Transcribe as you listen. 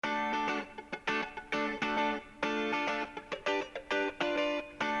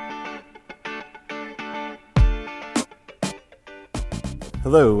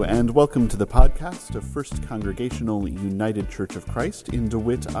Hello, and welcome to the podcast of First Congregational United Church of Christ in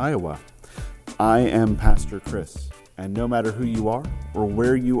DeWitt, Iowa. I am Pastor Chris, and no matter who you are or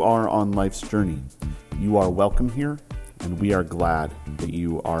where you are on life's journey, you are welcome here, and we are glad that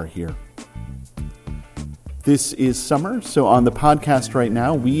you are here. This is summer, so on the podcast right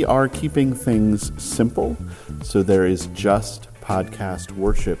now, we are keeping things simple, so there is just podcast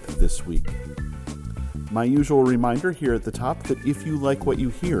worship this week. My usual reminder here at the top that if you like what you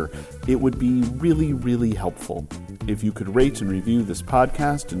hear, it would be really helpful if you could rate and review this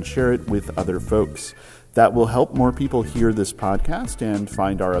podcast and share it with other folks. That will help more people hear this podcast and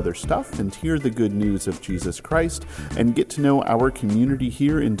find our other stuff and hear the good news of Jesus Christ and get to know our community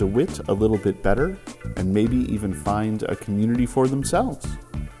here in DeWitt a little bit better and maybe even find a community for themselves.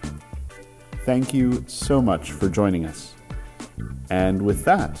 Thank you so much for joining us. And with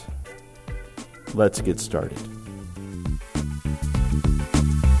that, let's get started.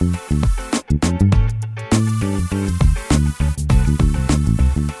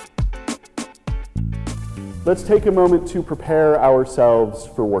 Let's take a moment to prepare ourselves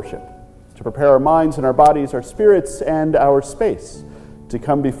for worship, to prepare our minds and our bodies, our spirits, and our space to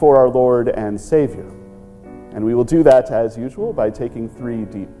come before our Lord and Savior. And we will do that, as usual, by taking 3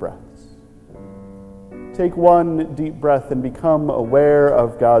 deep breaths. Take 1 deep breath and become aware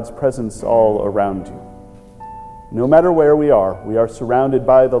of God's presence all around you. No matter where we are surrounded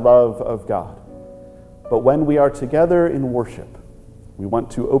by the love of God. But when we are together in worship, we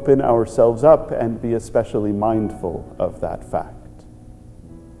want to open ourselves up and be especially mindful of that fact.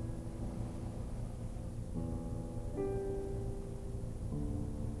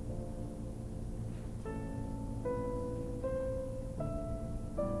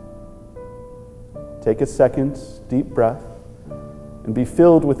 Take a second deep breath and be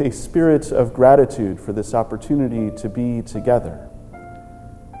filled with a spirit of gratitude for this opportunity to be together.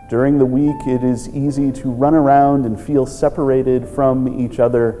 During the week, it is easy to run around and feel separated from each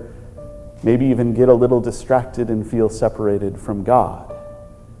other, maybe even get a little distracted and feel separated from God.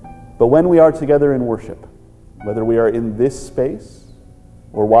 But when we are together in worship, whether we are in this space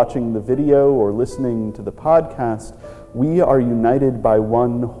or watching the video or listening to the podcast, we are united by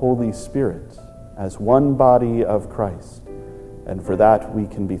one Holy Spirit as one body of Christ, and for that we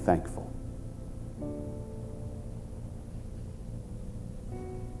can be thankful.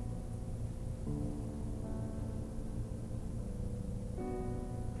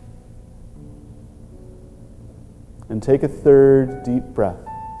 And take a 3rd deep breath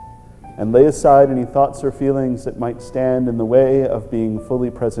and lay aside any thoughts or feelings that might stand in the way of being fully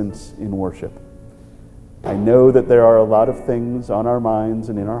present in worship. I know that there are a lot of things on our minds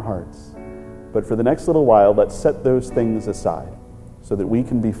and in our hearts, but for the next little while, let's set those things aside so that we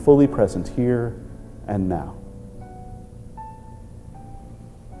can be fully present here and now.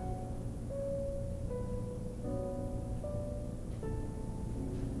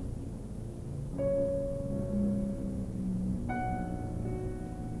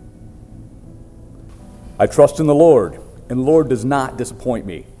 I trust in the Lord, and the Lord does not disappoint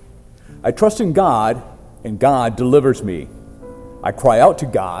me. I trust in God, and God delivers me. I cry out to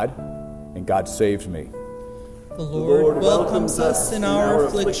God, and God saves me. The Lord welcomes us in our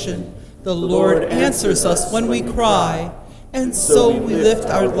affliction. The Lord answers us when we cry, and so we lift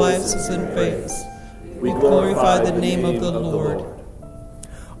our lives in faith. We glorify the name of the Lord.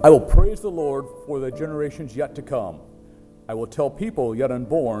 I will praise the Lord for the generations yet to come. I will tell people yet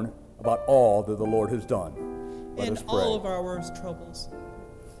unborn about all that the Lord has done. Let us pray. All of our troubles.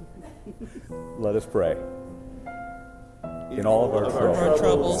 Let us pray. In all of our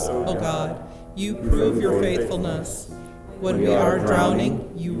troubles, O God, you prove your faithfulness. When we are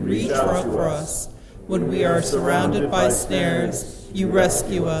drowning, you reach out for us. When we are surrounded by snares, you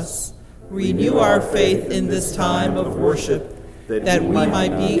rescue us. Renew our faith in this time of worship, that we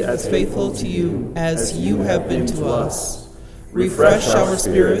might be as faithful to you as you have been to us. Refresh our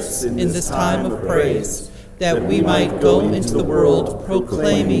spirits in this time of praise, that we might go into the world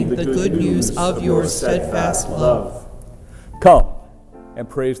proclaiming the good news of your steadfast love. Come and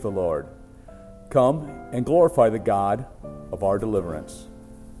praise the Lord. Come and glorify the God of our deliverance.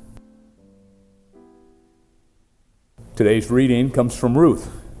 Today's reading comes from Ruth,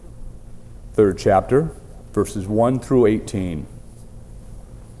 3rd chapter, verses 1 through 18.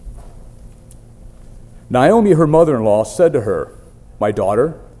 Naomi, her mother-in-law, said to her, "My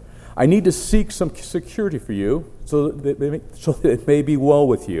daughter, I need to seek some security for you so that it may be well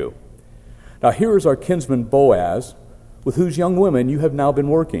with you. Now here is our kinsman Boaz, with whose young women you have now been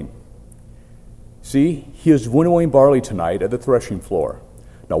working. See, he is winnowing barley tonight at the threshing floor.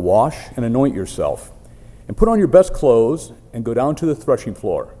 Now wash and anoint yourself, and put on your best clothes, and go down to the threshing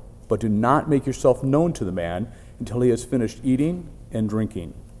floor, but do not make yourself known to the man until he has finished eating and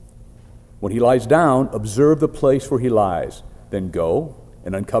drinking. When he lies down, observe the place where he lies. Then go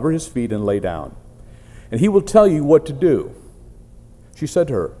and uncover his feet and lay down. And he will tell you what to do." She said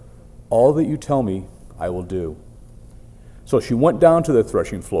to her, "All that you tell me, I will do." So she went down to the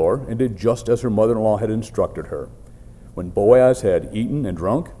threshing floor and did just as her mother-in-law had instructed her. When Boaz had eaten and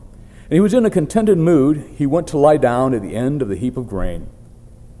drunk, and he was in a contented mood, he went to lie down at the end of the heap of grain.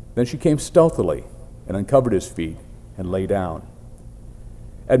 Then she came stealthily and uncovered his feet and lay down.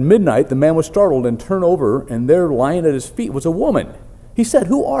 At midnight, the man was startled and turned over, and there lying at his feet was a woman. He said,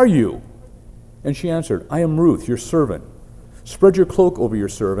 "Who are you?" And she answered, "I am Ruth, your servant. Spread your cloak over your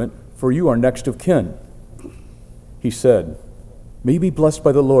servant, for you are next of kin." He said, "May you be blessed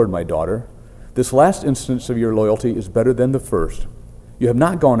by the Lord, my daughter. This last instance of your loyalty is better than the first. You have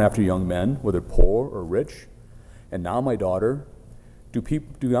not gone after young men, whether poor or rich. And now, my daughter, do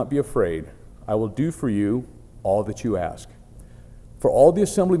not be afraid. I will do for you all that you ask. For all the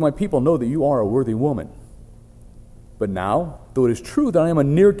assembly of my people know that you are a worthy woman. But now, though it is true that I am a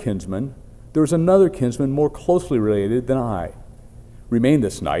near kinsman, there is another kinsman more closely related than I. Remain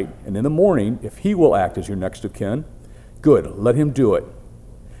this night, and in the morning, if he will act as your next of kin, good, let him do it.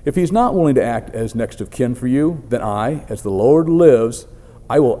 If he is not willing to act as next of kin for you, then I, as the Lord lives,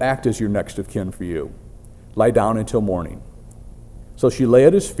 I will act as your next of kin for you. Lie down until morning." So she lay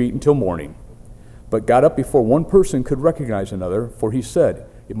at his feet until morning, but got up before one person could recognize another, for he said,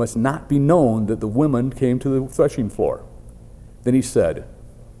 "It must not be known that the women came to the threshing floor." Then he said,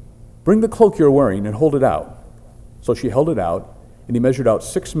 "Bring the cloak you are wearing and hold it out." So she held it out, and he measured out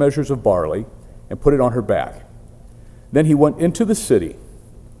 6 measures of barley and put it on her back. Then he went into the city.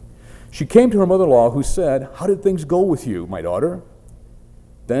 She came to her mother-in-law, who said, "How did things go with you, my daughter?"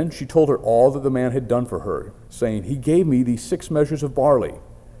 Then she told her all that the man had done for her, saying, "He gave me these 6 measures of barley."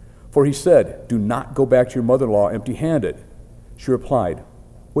 For he said, "Do not go back to your mother-in-law empty-handed." She replied,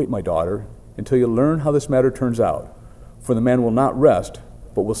 "Wait, my daughter, until you learn how this matter turns out, for the man will not rest,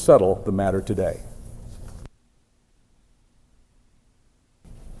 but will settle the matter today."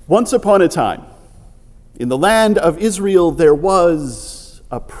 Once upon a time, in the land of Israel, there was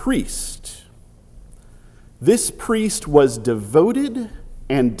a priest. This priest was devoted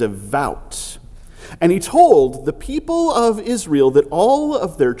and devout, and he told the people of Israel that all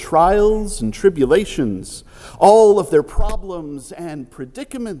of their trials and tribulations, all of their problems and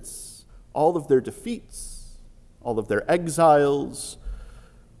predicaments, all of their defeats, all of their exiles,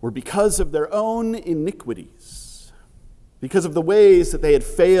 were because of their own iniquities, because of the ways that they had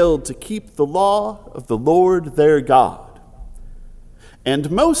failed to keep the law of the Lord their God, and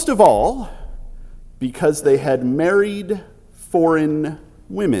most of all, because they had married foreign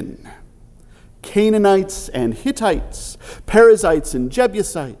women, Canaanites and Hittites, Perizzites and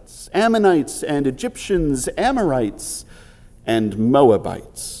Jebusites, Ammonites and Egyptians, Amorites and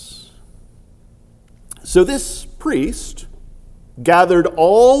Moabites. So this priest gathered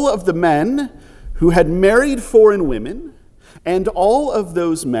all of the men who had married foreign women, and all of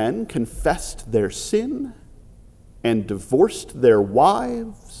those men confessed their sin and divorced their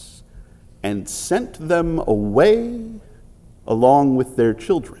wives and sent them away along with their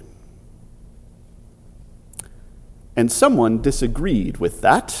children. And someone disagreed with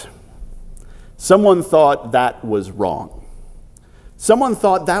that. Someone thought that was wrong. Someone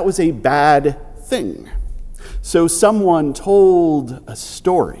thought that was a bad thing. So someone told a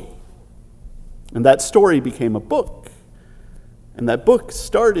story. And that story became a book. And that book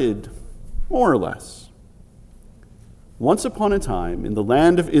started more or less. Once upon a time, in the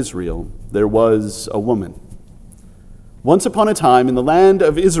land of Israel, there was a woman. Once upon a time, in the land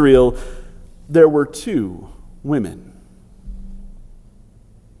of Israel, there were 2 women.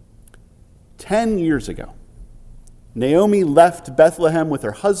 10 years ago, Naomi left Bethlehem with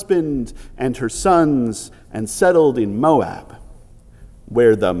her husband and her sons and settled in Moab,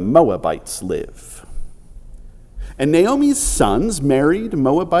 where the Moabites live. And Naomi's sons married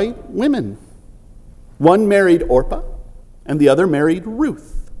Moabite women. One married Orpah, and the other married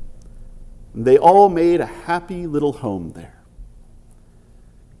Ruth. They all made a happy little home there.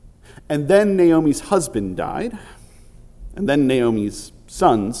 And then Naomi's husband died, and then Naomi's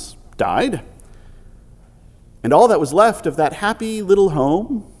sons died, and all that was left of that happy little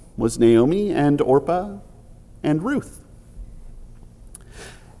home was Naomi and Orpah and Ruth.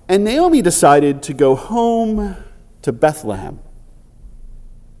 And Naomi decided to go home to Bethlehem.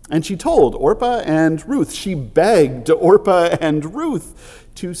 And she told Orpah and Ruth, she begged Orpah and Ruth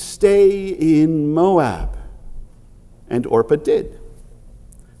to stay in Moab. And Orpah did.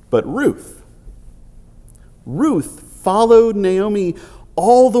 But Ruth followed Naomi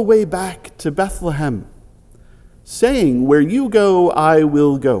all the way back to Bethlehem, saying, "Where you go, I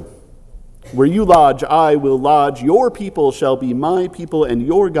will go. Where you lodge, I will lodge. Your people shall be my people, and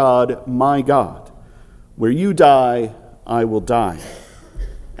your God, my God. Where you die, I will die,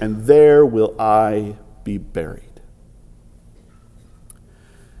 and there will I be buried."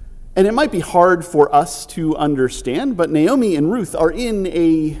 And it might be hard for us to understand, but Naomi and Ruth are in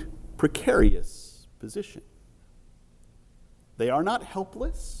a precarious position. They are not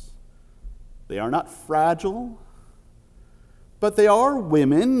helpless. They are not fragile. But they are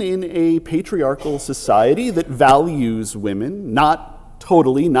women in a patriarchal society that values women, not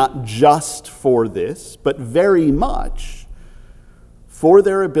totally, not just for this, but very much for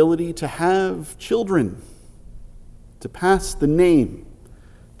their ability to have children, to pass the name,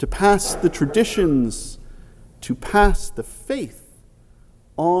 to pass the traditions, to pass the faith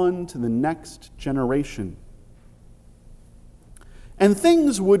on to the next generation. And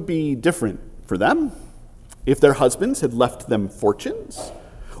things would be different for them if their husbands had left them fortunes,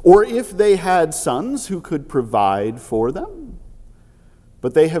 or if they had sons who could provide for them.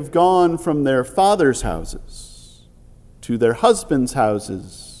 But they have gone from their fathers' houses to their husbands'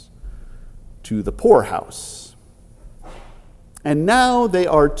 houses to the poorhouse. And now they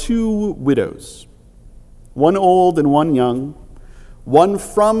are two widows, one old and one young, one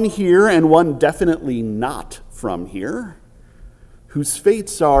from here and one definitely not from here, whose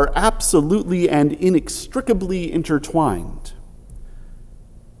fates are absolutely and inextricably intertwined,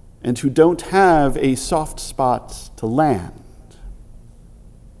 and who don't have a soft spot to land.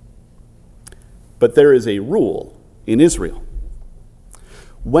 But there is a rule in Israel.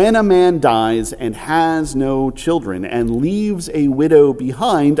 When a man dies and has no children and leaves a widow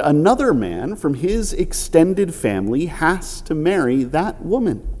behind, another man from his extended family has to marry that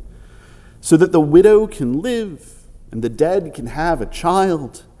woman so that the widow can live and the dead can have a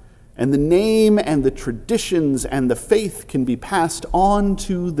child, and the name and the traditions and the faith can be passed on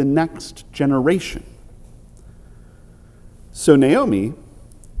to the next generation. So Naomi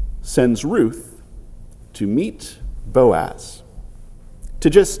sends Ruth to meet Boaz, to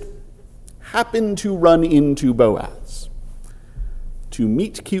just happen to run into Boaz, to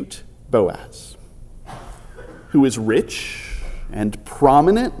meet cute Boaz, who is rich and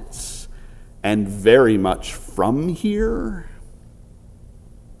prominent and very much from here.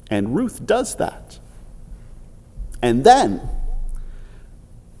 And Ruth does that. And then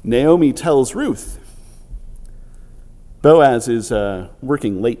Naomi tells Ruth, "Boaz is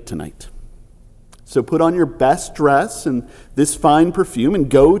working late tonight. So put on your best dress and this fine perfume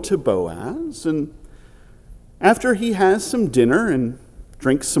and go to Boaz. And after he has some dinner and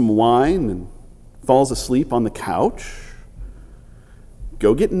drinks some wine and falls asleep on the couch,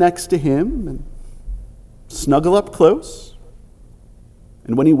 go get next to him and snuggle up close.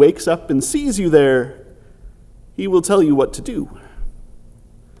 And when he wakes up and sees you there, he will tell you what to do.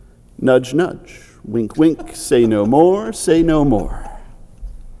 Nudge, nudge, wink, wink, say no more, say no more."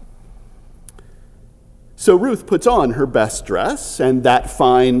 So Ruth puts on her best dress and that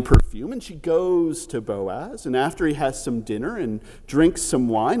fine perfume, and she goes to Boaz. And after he has some dinner and drinks some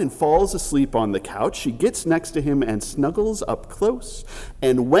wine and falls asleep on the couch, she gets next to him and snuggles up close.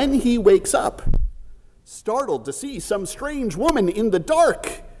 And when he wakes up, startled to see some strange woman in the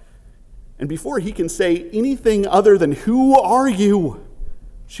dark, and before he can say anything other than, "Who are you?"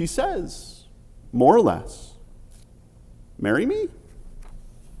 she says, more or less, "Marry me?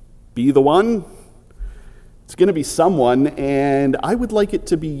 Be the one? It's going to be someone, and I would like it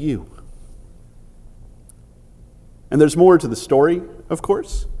to be you." And there's more to the story, of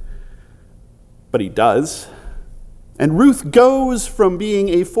course, but he does. And Ruth goes from being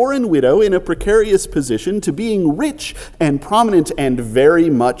a foreign widow in a precarious position to being rich and prominent and very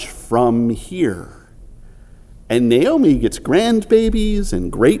much from here. And Naomi gets grandbabies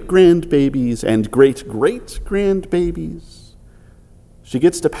and great-grandbabies and great-great-grandbabies. She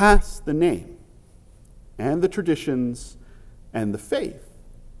gets to pass the name and the traditions and the faith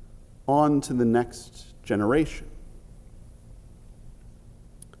on to the next generation.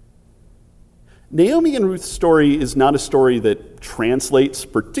 Naomi and Ruth's story is not a story that translates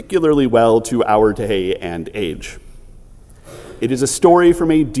particularly well to our day and age. It is a story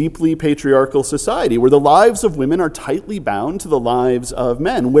from a deeply patriarchal society where the lives of women are tightly bound to the lives of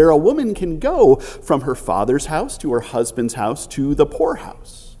men, where a woman can go from her father's house to her husband's house to the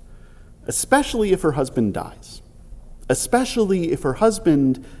poorhouse, especially if her husband dies, especially if her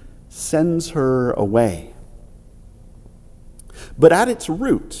husband sends her away. But at its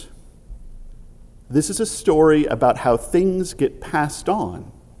root, this is a story about how things get passed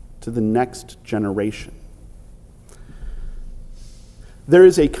on to the next generation. There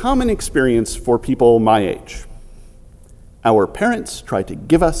is a common experience for people my age. Our parents try to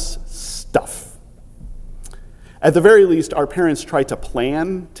give us stuff. At the very least, our parents try to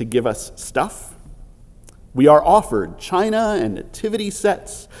plan to give us stuff. We are offered china and nativity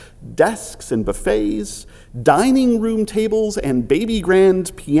sets, desks and buffets, dining room tables and baby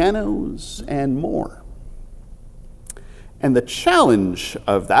grand pianos, and more. And the challenge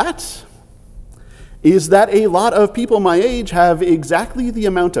of that is that a lot of people my age have exactly the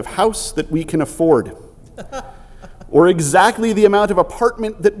amount of house that we can afford, or exactly the amount of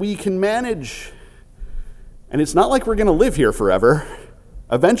apartment that we can manage. And it's not like we're going to live here forever.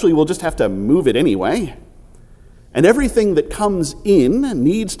 Eventually, we'll just have to move it anyway. And everything that comes in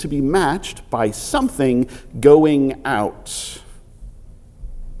needs to be matched by something going out.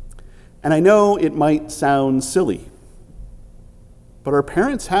 And I know it might sound silly, but our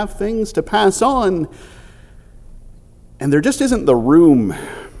parents have things to pass on, and there just isn't the room.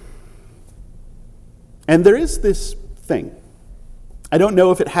 And there is this thing. I don't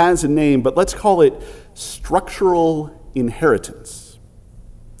know if it has a name, but let's call it structural inheritance.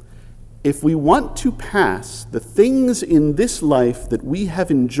 If we want to pass the things in this life that we have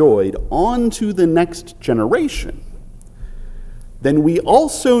enjoyed on to the next generation, then we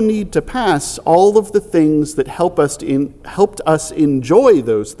also need to pass all of the things that helped us enjoy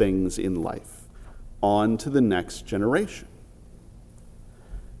those things in life on to the next generation.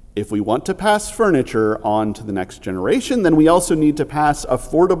 If we want to pass furniture on to the next generation, then we also need to pass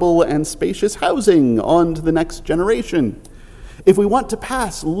affordable and spacious housing on to the next generation. If we want to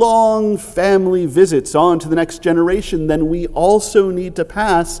pass long family visits on to the next generation, then we also need to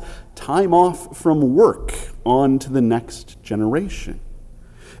pass time off from work on to the next generation.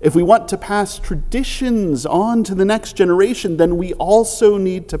 If we want to pass traditions on to the next generation, then we also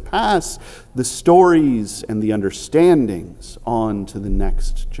need to pass the stories and the understandings on to the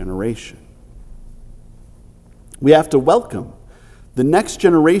next generation. We have to welcome the next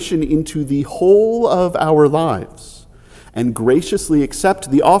generation into the whole of our lives and graciously accept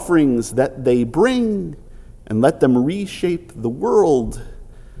the offerings that they bring and let them reshape the world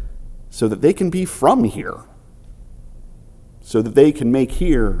so that they can be from here, so that they can make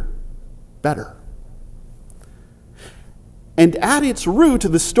here better. And at its root,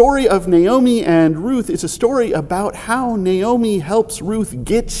 the story of Naomi and Ruth is a story about how Naomi helps Ruth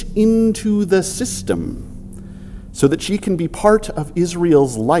get into the system so that she can be part of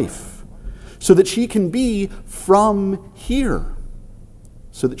Israel's life, so that she can be from here,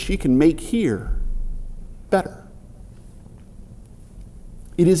 so that she can make here better.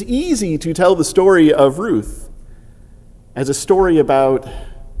 It is easy to tell the story of Ruth as a story about,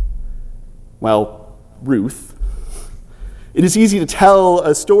 Ruth. It is easy to tell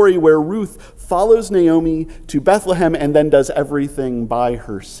a story where Ruth follows Naomi to Bethlehem and then does everything by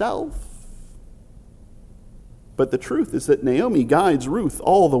herself. But the truth is that Naomi guides Ruth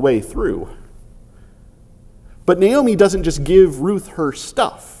all the way through. But Naomi doesn't just give Ruth her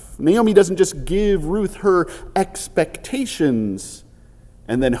stuff. Naomi doesn't just give Ruth her expectations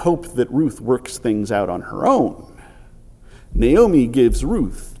and then hope that Ruth works things out on her own. Naomi gives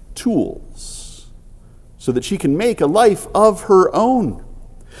Ruth tools so that she can make a life of her own.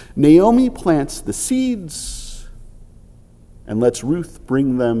 Naomi plants the seeds and lets Ruth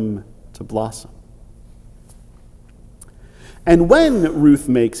bring them to blossom. And when Ruth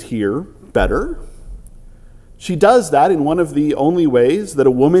makes here better, she does that in one of the only ways that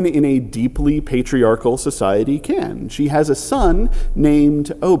a woman in a deeply patriarchal society can. She has a son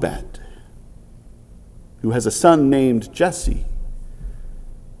named Obed, who has a son named Jesse,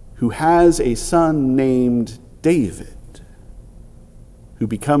 who has a son named David, who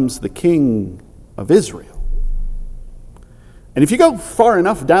becomes the king of Israel. And if you go far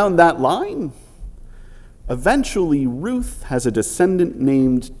enough down that line, eventually Ruth has a descendant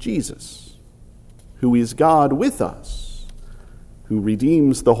named Jesus, who is God with us, who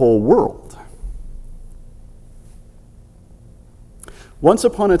redeems the whole world. Once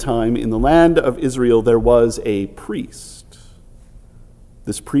upon a time, in the land of Israel, there was a priest.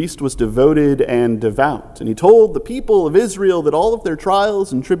 This priest was devoted and devout, and he told the people of Israel that all of their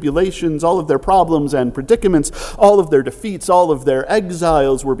trials and tribulations, all of their problems and predicaments, all of their defeats, all of their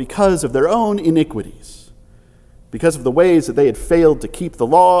exiles were because of their own iniquities, because of the ways that they had failed to keep the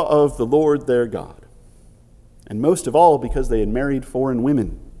law of the Lord their God. And most of all, because they had married foreign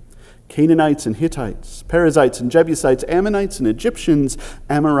women, Canaanites and Hittites, Perizzites and Jebusites, Ammonites and Egyptians,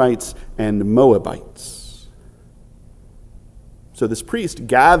 Amorites and Moabites. So this priest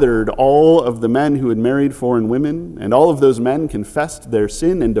gathered all of the men who had married foreign women, and all of those men confessed their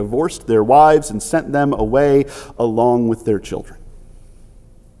sin and divorced their wives and sent them away along with their children.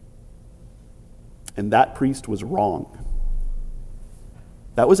 And that priest was wrong.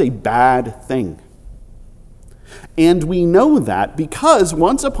 That was a bad thing. And we know that because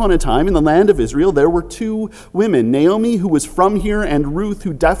once upon a time in the land of Israel, there were two women, Naomi, who was from here, and Ruth,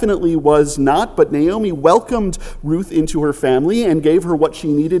 who definitely was not. But Naomi welcomed Ruth into her family and gave her what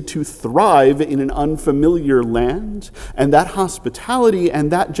she needed to thrive in an unfamiliar land. And that hospitality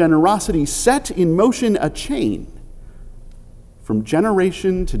and that generosity set in motion a chain from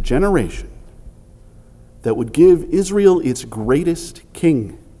generation to generation that would give Israel its greatest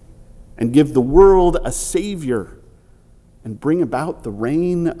king and give the world a Savior and bring about the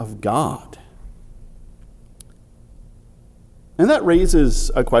reign of God. And that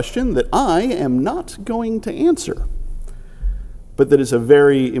raises a question that I am not going to answer, but that is a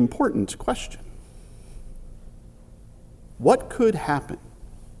very important question. What could happen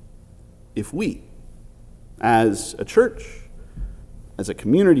if we, as a church, as a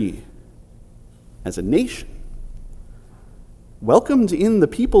community, as a nation, welcomed in the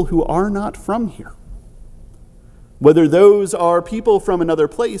people who are not from here? Whether those are people from another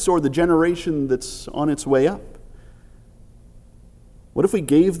place or the generation that's on its way up. What if we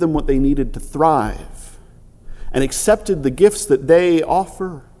gave them what they needed to thrive and accepted the gifts that they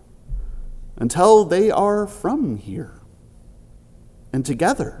offer until they are from here? And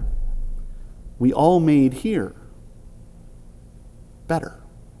together, we all made here better.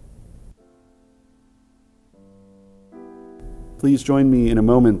 Please join me in a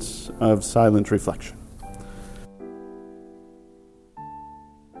moment of silent reflection.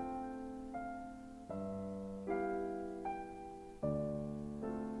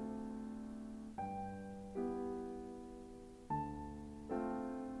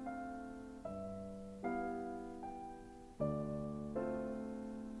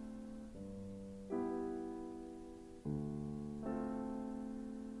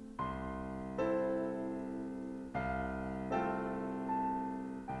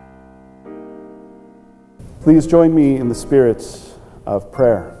 Please join me in the spirit of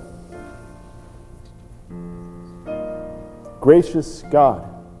prayer. Gracious God,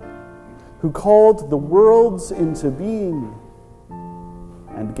 who called the worlds into being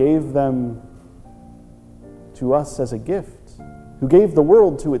and gave them to us as a gift, who gave the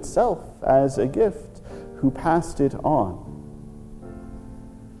world to itself as a gift, who passed it on.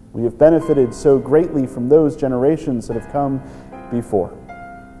 We have benefited so greatly from those generations that have come before,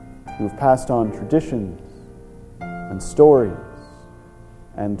 who have passed on traditions and stories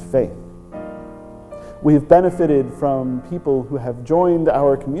and faith. We have benefited from people who have joined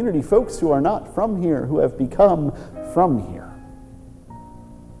our community, folks who are not from here, who have become from here,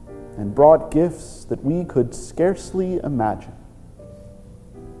 and brought gifts that we could scarcely imagine.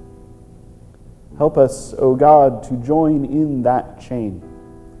 Help us, O God, to join in that chain,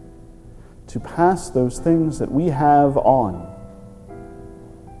 to pass those things that we have on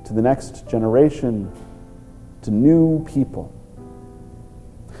to the next generation, to new people.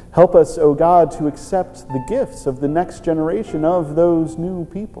 Help us, O God, to accept the gifts of the next generation of those new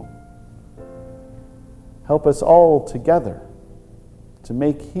people. Help us all together to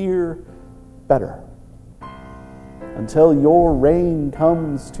make here better until your reign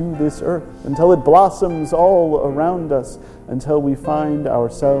comes to this earth, until it blossoms all around us, until we find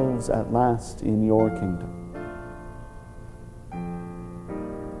ourselves at last in your kingdom.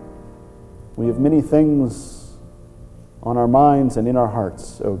 We have many things on our minds and in our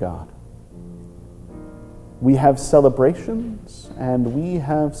hearts, O God. We have celebrations and we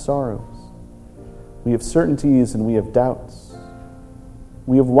have sorrows. We have certainties and we have doubts.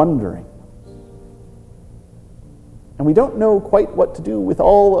 We have wondering. And we don't know quite what to do with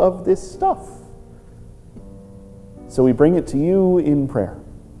all of this stuff. So we bring it to you in prayer,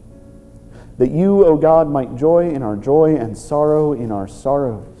 that you, O God, might joy in our joy and sorrow in our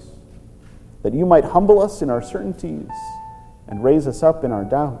sorrows, that you might humble us in our certainties and raise us up in our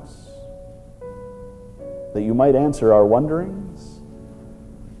doubts, that you might answer our wonderings,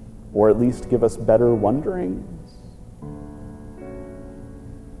 or at least give us better wonderings,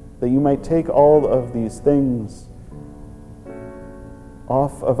 that you might take all of these things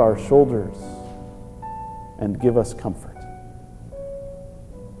off of our shoulders and give us comfort.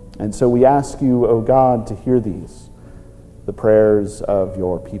 And so we ask you, O God, to hear these, the prayers of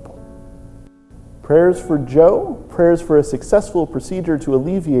your people. Prayers for Joe, prayers for a successful procedure to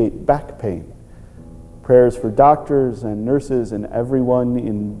alleviate back pain, prayers for doctors and nurses and everyone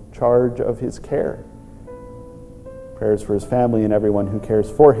in charge of his care, prayers for his family and everyone who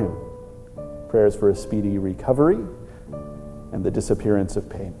cares for him, prayers for a speedy recovery and the disappearance of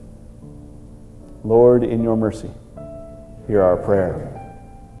pain. Lord, in your mercy, hear our prayer.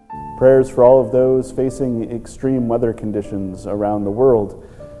 Prayers for all of those facing extreme weather conditions around the world.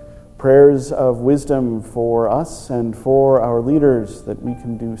 Prayers of wisdom for us and for our leaders that we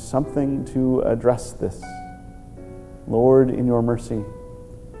can do something to address this. Lord, in your mercy,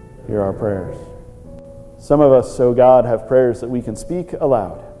 hear our prayers. Some of us, O God, have prayers that we can speak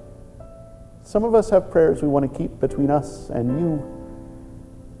aloud. Some of us have prayers we want to keep between us and you.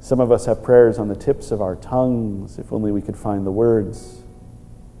 Some of us have prayers on the tips of our tongues, if only we could find the words.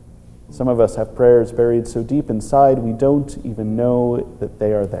 Some of us have prayers buried so deep inside we don't even know that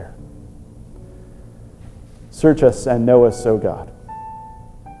they are there. Search us and know us, O God.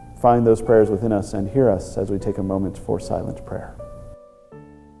 Find those prayers within us and hear us as we take a moment for silent prayer.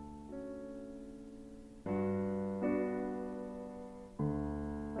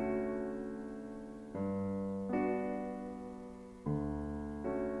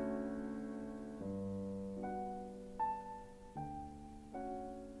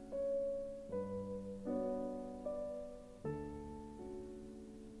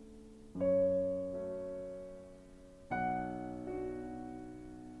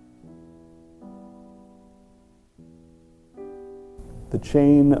 The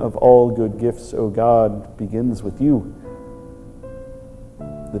chain of all good gifts, O God, begins with you.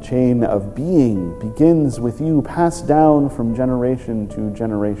 The chain of being begins with you, passed down from generation to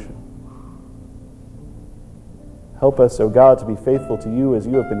generation. Help us, O God, to be faithful to you as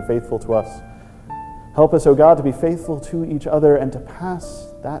you have been faithful to us. Help us, O God, to be faithful to each other and to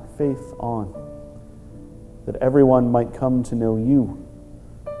pass that faith on, that everyone might come to know you,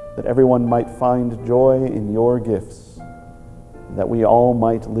 that everyone might find joy in your gifts, that we all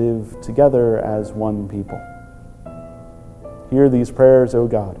might live together as one people. Hear these prayers, O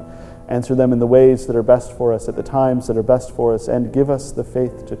God. Answer them in the ways that are best for us, at the times that are best for us, and give us the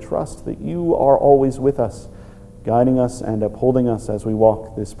faith to trust that you are always with us, guiding us and upholding us as we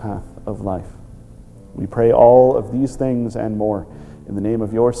walk this path of life. We pray all of these things and more in the name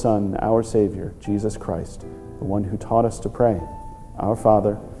of your Son, our Savior, Jesus Christ, the one who taught us to pray. Our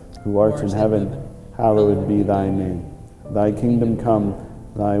Father, who art in heaven, hallowed be thy name. Thy kingdom come,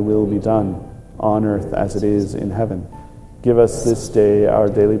 thy will be done, on earth as it is in heaven. Give us this day our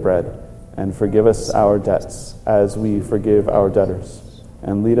daily bread, and forgive us our debts, as we forgive our debtors.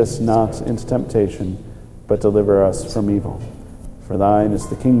 And lead us not into temptation, but deliver us from evil. For thine is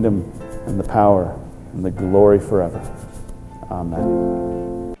the kingdom, and the power, and the glory forever.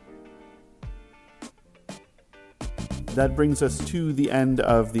 Amen. That brings us to the end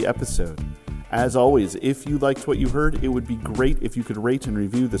of the episode. As always, if you liked what you heard, it would be great if you could rate and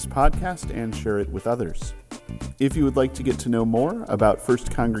review this podcast and share it with others. If you would like to get to know more about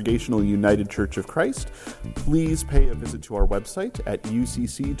First Congregational United Church of Christ, please pay a visit to our website at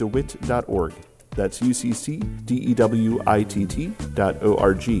uccdewitt.org. That's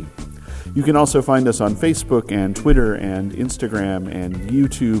uccdewitt.org. You can also find us on Facebook and Twitter and Instagram and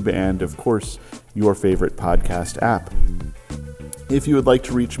YouTube and, of course, your favorite podcast app. If you would like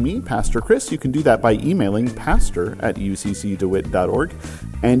to reach me, Pastor Chris, you can do that by emailing pastor@uccdewitt.org,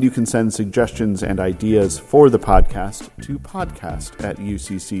 and you can send suggestions and ideas for the podcast to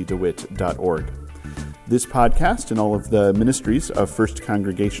podcast@uccdewitt.org. This podcast and all of the ministries of First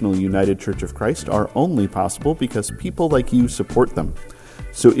Congregational United Church of Christ are only possible because people like you support them.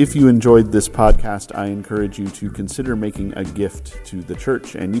 So if you enjoyed this podcast, I encourage you to consider making a gift to the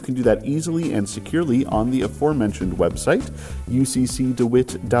church. And you can do that easily and securely on the aforementioned website,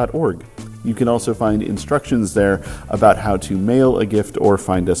 uccdewitt.org. You can also find instructions there about how to mail a gift or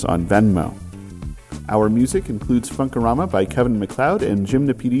find us on Venmo. Our music includes Funkorama by Kevin MacLeod and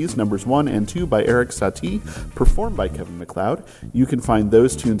Gymnopedes numbers 1 and 2 by Eric Satie, performed by Kevin MacLeod. You can find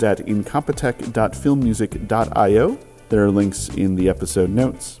those tunes at incompetech.filmmusic.io. There are links in the episode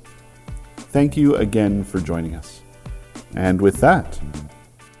notes. Thank you again for joining us. And with that,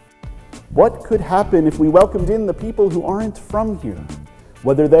 what could happen if we welcomed in the people who aren't from here?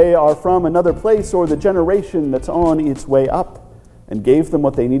 Whether they are from another place or the generation that's on its way up, and gave them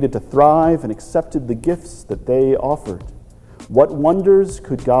what they needed to thrive and accepted the gifts that they offered. What wonders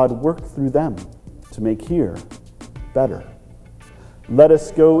could God work through them to make here better? Let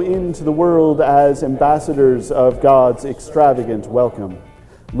us go into the world as ambassadors of God's extravagant welcome.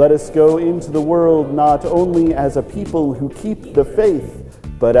 Let us go into the world not only as a people who keep the faith,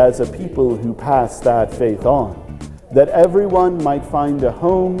 but as a people who pass that faith on, that everyone might find a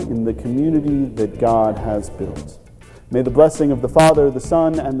home in the community that God has built. May the blessing of the Father, the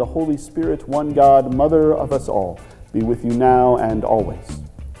Son, and the Holy Spirit, one God, Mother of us all, be with you now and always.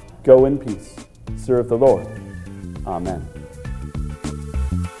 Go in peace. Serve the Lord. Amen.